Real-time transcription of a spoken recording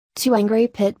Two angry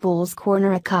pit bulls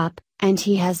corner a cop, and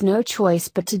he has no choice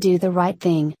but to do the right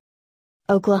thing.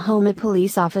 Oklahoma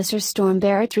police officer Storm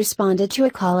Barrett responded to a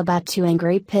call about two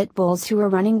angry pit bulls who were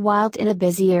running wild in a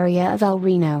busy area of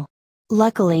Reno.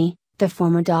 Luckily, the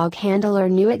former dog handler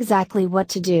knew exactly what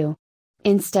to do.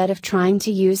 Instead of trying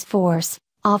to use force,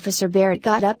 Officer Barrett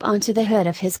got up onto the hood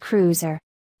of his cruiser.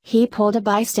 He pulled a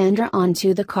bystander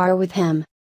onto the car with him.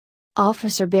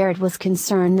 Officer Barrett was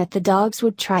concerned that the dogs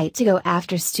would try to go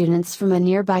after students from a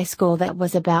nearby school that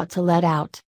was about to let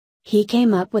out. He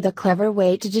came up with a clever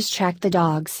way to distract the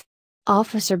dogs.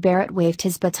 Officer Barrett waved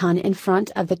his baton in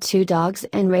front of the two dogs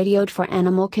and radioed for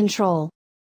animal control.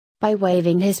 By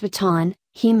waving his baton,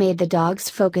 he made the dogs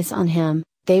focus on him.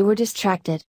 They were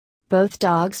distracted. Both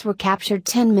dogs were captured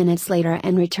 10 minutes later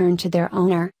and returned to their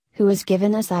owner, who was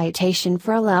given a citation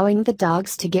for allowing the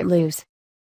dogs to get loose.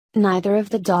 Neither of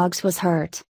the dogs was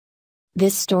hurt.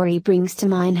 This story brings to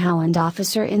mind how an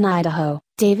officer in Idaho,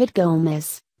 David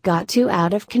Gomez, got two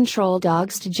out-of-control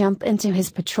dogs to jump into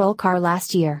his patrol car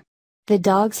last year. The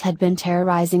dogs had been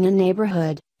terrorizing a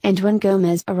neighborhood, and when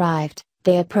Gomez arrived,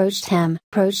 they approached him,